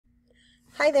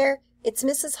Hi there, it's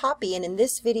Mrs. Hoppy, and in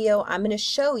this video I'm going to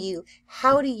show you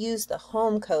how to use the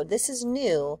home code. This is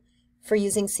new for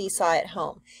using Seesaw at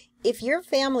home. If your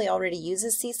family already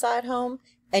uses Seesaw at home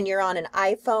and you're on an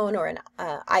iPhone or an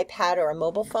iPad or a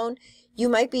mobile phone, you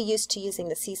might be used to using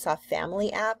the Seesaw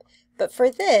Family app, but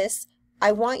for this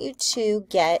I want you to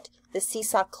get the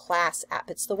Seesaw Class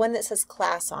app. It's the one that says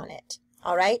class on it,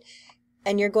 all right?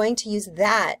 And you're going to use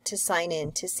that to sign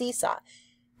in to Seesaw.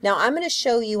 Now I'm going to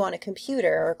show you on a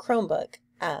computer or a Chromebook,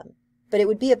 but it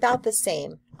would be about the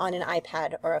same on an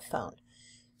iPad or a phone.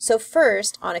 So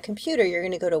first, on a computer, you're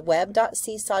going to go to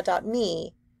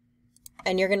web.seesaw.me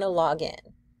and you're going to log in.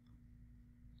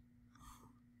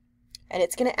 And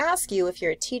it's going to ask you if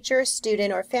you're a teacher,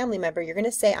 student, or family member. You're going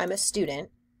to say, I'm a student.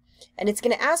 And it's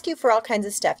going to ask you for all kinds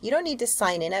of stuff. You don't need to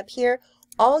sign in up here.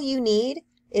 All you need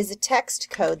is a text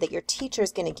code that your teacher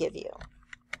is going to give you.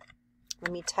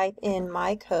 Let me type in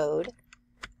my code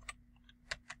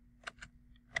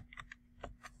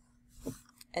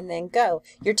and then go.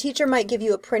 Your teacher might give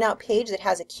you a printout page that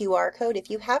has a QR code. If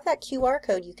you have that QR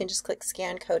code, you can just click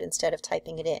scan code instead of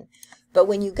typing it in. But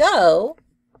when you go,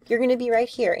 you're going to be right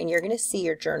here and you're going to see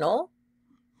your journal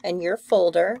and your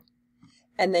folder,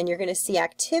 and then you're going to see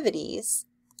activities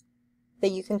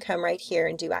that you can come right here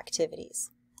and do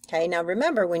activities. Okay, now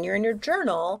remember, when you're in your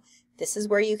journal, this is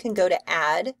where you can go to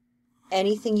add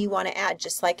anything you want to add,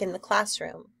 just like in the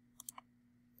classroom.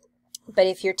 But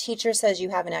if your teacher says you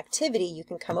have an activity, you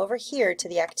can come over here to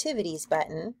the activities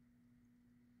button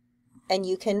and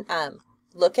you can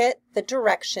look at the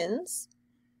directions,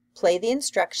 play the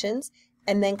instructions,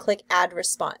 and then click add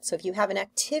response. So if you have an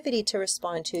activity to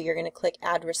respond to, you're going to click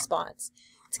add response.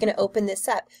 It's going to open this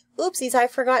up. Oopsies, I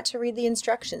forgot to read the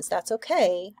instructions. That's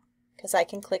okay, because I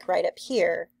can click right up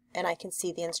here and I can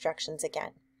see the instructions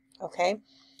again. Okay?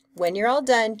 When you're all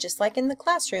done, just like in the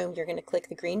classroom, you're going to click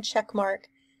the green check mark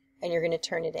and you're going to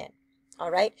turn it in.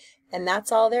 All right? And that's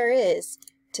all there is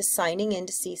to signing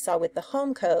into Seesaw with the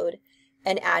home code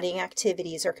and adding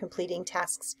activities or completing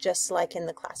tasks just like in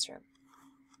the classroom.